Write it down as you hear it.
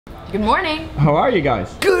Good morning. How are you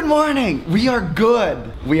guys? Good morning. We are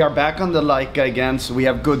good. We are back on the Leica again, so we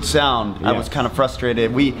have good sound. Yeah. I was kind of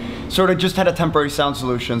frustrated. We sort of just had a temporary sound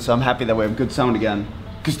solution, so I'm happy that we have good sound again.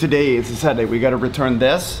 Because today is a sad day. We got to return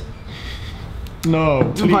this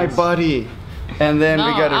No, to my buddy, and then No,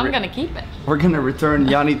 we got to. I'm gonna keep it. We're gonna return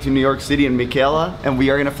Yanni to New York City and Michaela, and we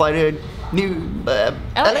are gonna fly to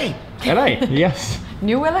LA. LA, yes.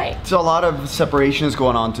 New LA. So a lot of separations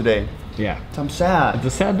going on today. Yeah. So I'm sad. It's a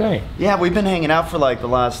sad day. Yeah, we've been hanging out for like the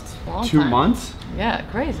last Long 2 time. months, Yeah,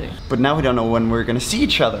 crazy. but now we don't know when we're gonna see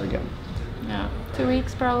each other again. Yeah. 2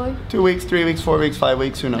 weeks probably. 2 weeks, 3 weeks, 4 weeks, 5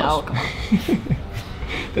 weeks, who knows? No, come on.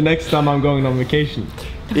 The next time I'm going on vacation.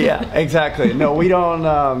 Yeah, exactly. No, we don't,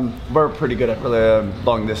 we're pretty good at really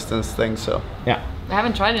long distance things, so. Yeah. I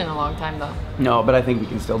haven't tried it in a long time though. No, but I think we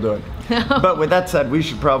can still do it. But with that said, we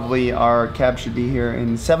should probably, our cab should be here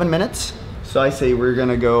in 7 minutes. So I say we're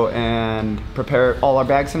gonna go and prepare all our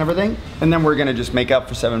bags and everything, and then we're gonna just make up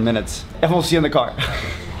for 7 minutes, and we'll see you in the car.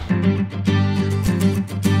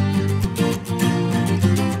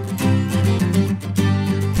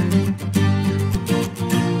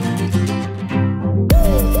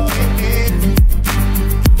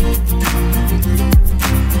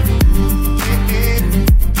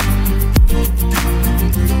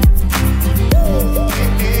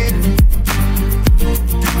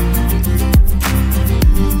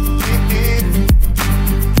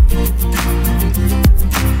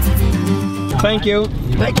 Thank you.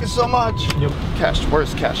 Thank you so much. Yep. Cash,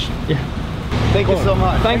 where's cash? Yeah. Thank you so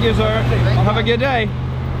much. Thank you, sir. Have a good day.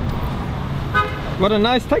 What a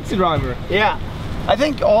nice taxi driver. Yeah, I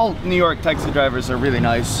think all New York taxi drivers are really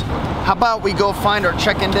nice. How about we go find our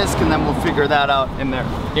check-in disc and then we'll figure that out in there.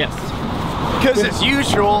 Yes. Because as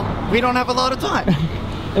usual, we don't have a lot of time.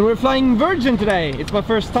 And we're flying Virgin today. It's my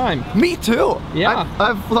first time. Me too. Yeah.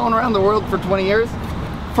 I've flown around the world for 20 years.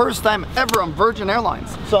 First time ever on Virgin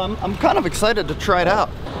Airlines. So I'm kind of excited to try it out.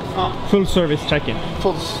 Full service check-in.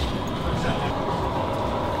 Full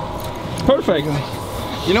Perfect.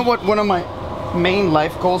 You know what one of my main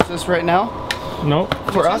life goals is right now? No.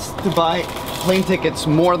 For us to buy plane tickets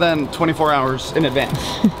more than 24 hours in advance.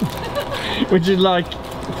 Which is like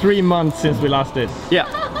 3 months since we last did. Yeah.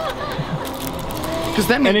 Because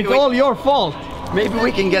then And it's all your fault. maybe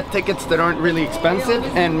we can get tickets that aren't really expensive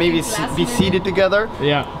and maybe be seated together.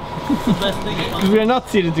 Yeah. Because we are not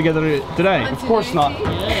seated together today. Of course not.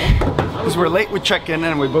 Because we're late with check-in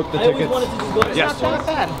and we booked the tickets. Yes. It's not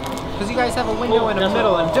bad. Because you guys have a window in the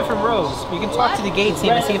middle and different rows. You can talk to the gate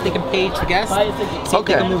team and see if they can page the guests. See if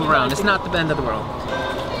they can move around. It's not the end of the world.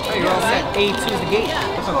 Oh, you're all set. A2 is the gate.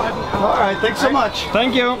 All right, thanks so much.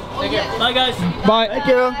 Thank you. Bye, guys. Bye. Thank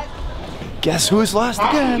you. Guess who's last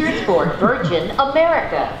again? For Virgin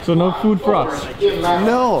America. So no food for us.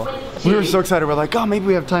 No. We were so excited. We're like, oh, maybe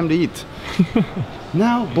we have time to eat.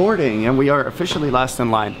 Now boarding, and we are officially last in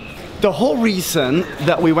line. The whole reason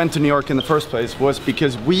that we went to New York in the first place was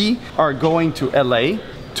because we are going to LA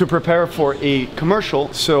to prepare for a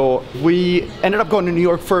commercial. So we ended up going to New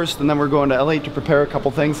York first, and then we're going to LA to prepare a couple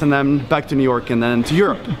things, and then back to New York, and then to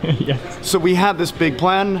Europe. Yes. So we had this big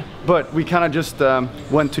plan, but we kind of just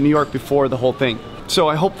went to New York before the whole thing. So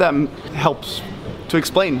I hope that helps to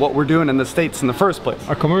explain what we're doing in the States in the first place.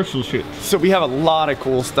 A commercial shoot. So we have a lot of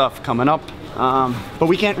cool stuff coming up, but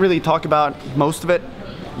we can't really talk about most of it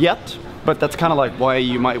yet. But that's kind of like why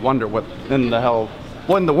you might wonder what in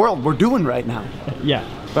the world we're doing right now. Yeah.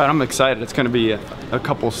 But I'm excited. It's going to be a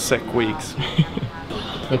couple sick weeks.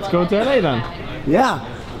 Let's go to LA then. Yeah,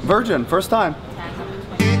 Virgin, first time.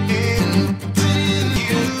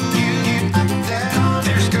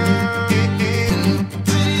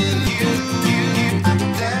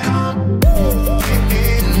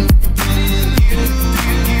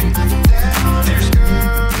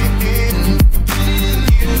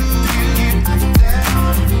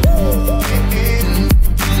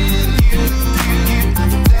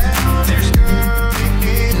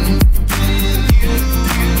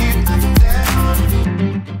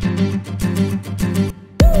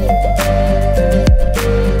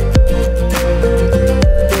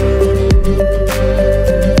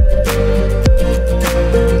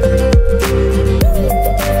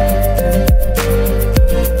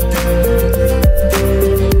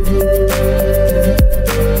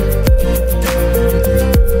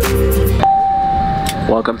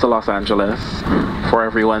 Welcome to Los Angeles. For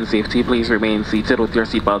everyone's safety, please remain seated with your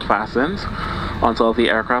seatbelt fastened until the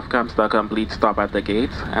aircraft comes to a complete stop at the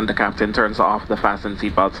gate and the captain turns off the fasten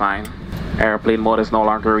seatbelt sign. Airplane mode is no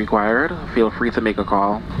longer required. Feel free to make a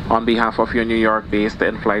call. On behalf of your New York-based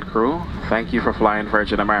in-flight crew, thank you for flying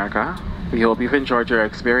Virgin America. We hope you've enjoyed your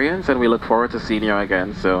experience and we look forward to seeing you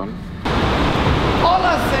again soon.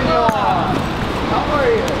 Hola, senor! How are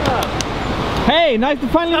you? Hey, nice to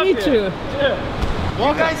finally meet you.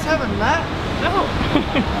 You guys haven't met? No.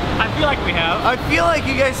 I feel like we have. I feel like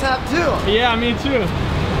you guys have too. Yeah, me too.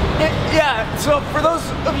 Yeah, so for those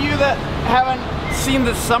of you that haven't seen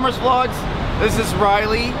the summer's vlogs, this is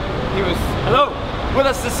Riley. He was with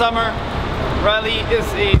us this summer. Riley is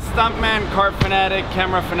a stuntman, car fanatic,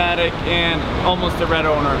 camera fanatic, and almost a red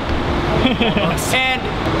owner. And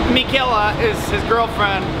Michaela is his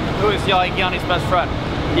girlfriend, who is like Yanni's best friend.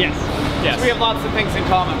 Yes. Yes. So we have lots of things in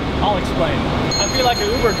common. I'll explain. I feel like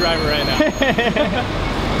an Uber driver right now.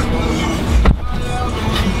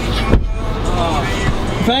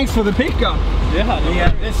 Thanks for the pickup.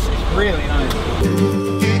 Yeah, this is really nice.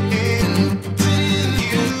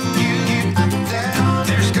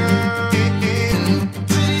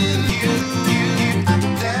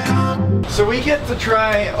 So we get to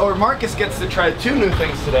try, or Marcus gets to try 2 new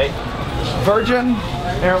things today. Virgin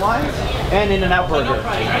Airlines and In-N-Out Burger. You ever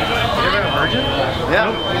had Virgin?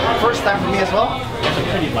 Yeah. First time for me as well.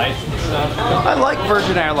 Pretty licensed stuff. I like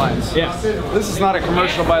Virgin Airlines. Yes. This is not a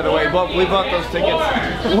commercial, by the way, but we bought those tickets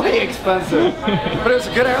way expensive. But it was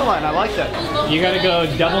a good airline. I liked it. You gotta go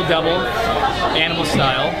double, animal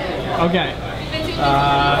style. Okay.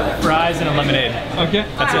 Fries and a lemonade. Okay.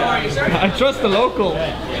 That's it. I trust the local.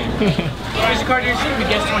 Here's your card to your seat. We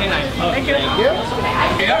guess 29. Thank you.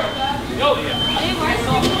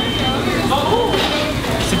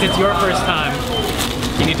 Since it's your first time,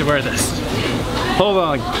 you need to wear this. Hold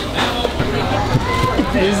on.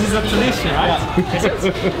 This is a tradition, right?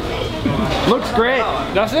 Looks great.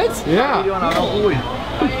 Does it? Yeah.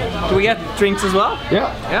 Do we get drinks as well?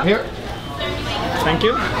 Yeah. Here. Thank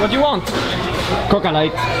you. What do you want? Coca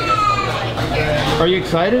Light. Are you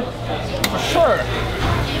excited? Sure.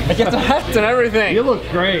 I get the hat and everything. You look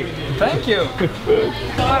great. Thank you.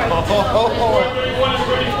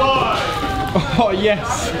 Oh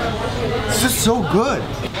yes. This is so good.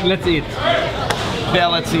 Let's eat. Yeah,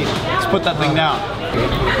 let's eat. Let's put that thing down.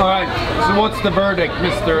 All right. So what's the verdict,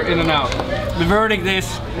 Mr. In-N-Out? The verdict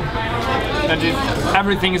is that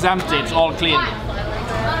everything is empty. It's all clean.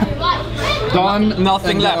 Done.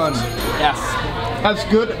 Nothing and left. done. Yes. As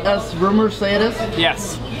good as rumors say it is.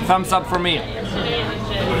 Yes. Thumbs up for me.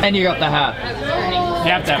 And you got the hat.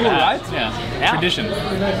 You have to have cool, that. right? Yeah. Tradition.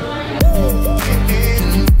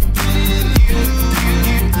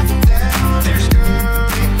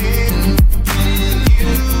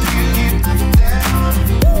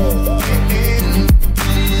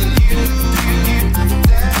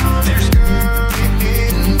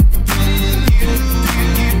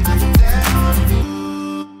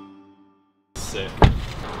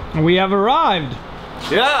 We have arrived.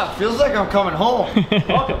 Yeah, feels like I'm coming home.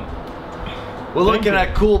 Welcome. We're looking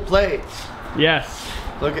at cool plates. Yes.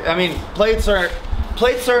 Look, I mean, plates are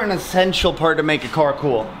an essential part to make a car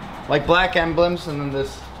cool. Like black emblems and then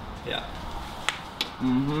this. Yeah.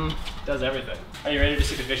 Does everything. Are you ready to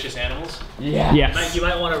see the vicious animals? Yeah. Yes. You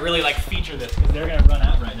might want to really like feature this because they're gonna run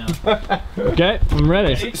out right now. Okay, I'm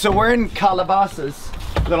ready. So we're in Calabasas,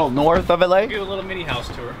 a little north of LA. Do a little mini house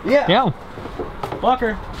tour. Yeah. Yeah.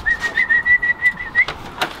 Walker.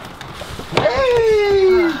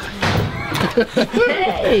 Hey!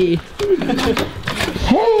 Hey!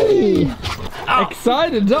 Hey!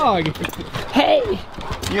 Excited dog! Hey!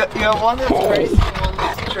 You have one that's crazy and one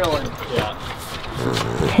that's chilling. Yeah.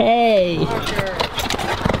 Hey!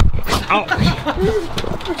 Ow!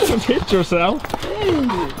 Don't hit yourself.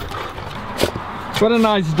 What a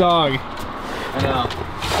nice dog. I know.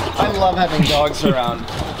 I love having dogs around.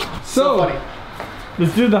 So funny.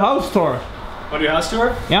 Let's do the house tour. Want to do a house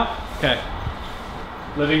tour? Yeah. Okay.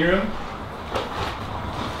 Living room.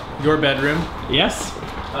 Your bedroom. Yes.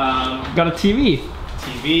 Got a TV.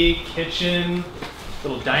 TV, kitchen,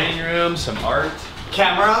 little dining room, some art.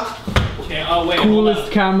 Camera. Okay, oh wait,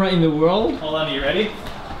 Coolest camera in the world. hold on, are you ready?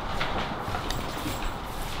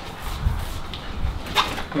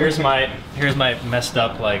 Here's my messed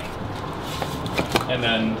up like, and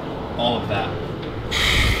then all of that.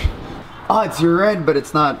 Oh, it's your red, but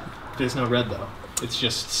it's not. There's no red though. It's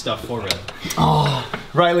just stuff for red. Oh,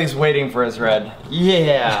 Riley's waiting for his red.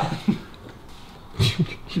 Yeah.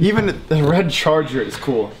 Even the red Charger is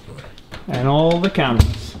cool. And all the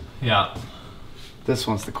cameras. Yeah. This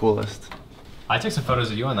one's the coolest. I took some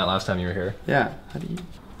photos of you on that last time you were here. Yeah. How do you?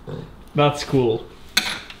 That's cool.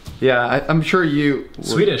 Yeah, I'm sure you.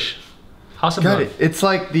 Swedish. Got Hasselblad. it. It's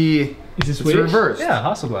like the. Is it It's Swedish? reversed. Yeah,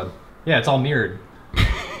 Hasselblad. Yeah, it's all mirrored.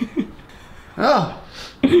 Oh.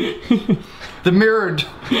 The mirror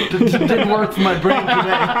didn't work for my brain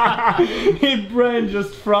today. His brain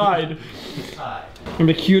just fried. I'm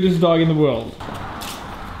the cutest dog in the world.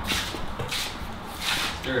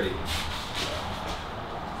 Dirty.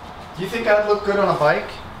 Do you think I'd look good on a bike?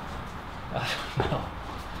 No.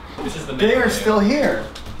 This is the They are still here.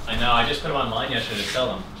 I know, I just put them online yesterday to sell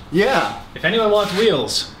them. Yeah. If anyone wants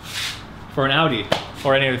wheels for an Audi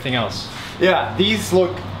or anything else. Yeah, these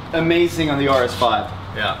look amazing on the RS5.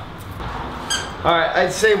 Yeah. Alright,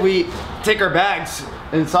 I'd say we take our bags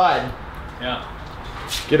inside. Yeah.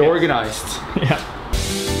 Get organized. Yeah.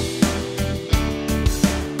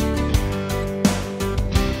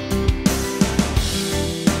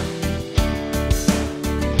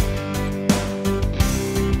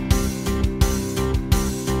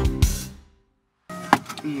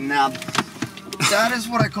 Now, that is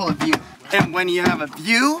what I call a view. And when you have a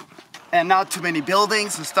view and not too many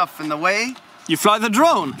buildings and stuff in the way, You fly the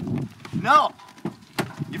drone. no,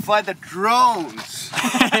 you fly the drones.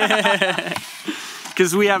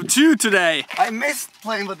 Because we have 2 today. I missed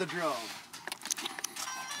playing with the drone.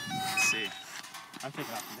 Let's see. I'm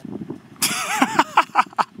taking off.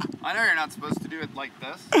 I know you're not supposed to do it like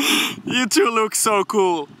this. You 2 look so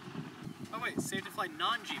cool. Oh wait, safe to fly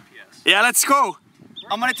non-GPS. Yeah, let's go.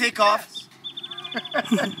 I'm gonna take off.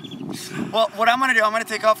 Well, what I'm gonna do, I'm gonna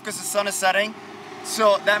take off because the sun is setting.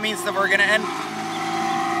 So that means that we're gonna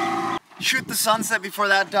shoot the sunset before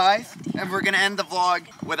that dies, and we're gonna end the vlog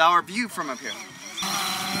with our view from up here.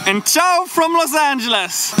 And ciao from Los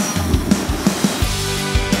Angeles.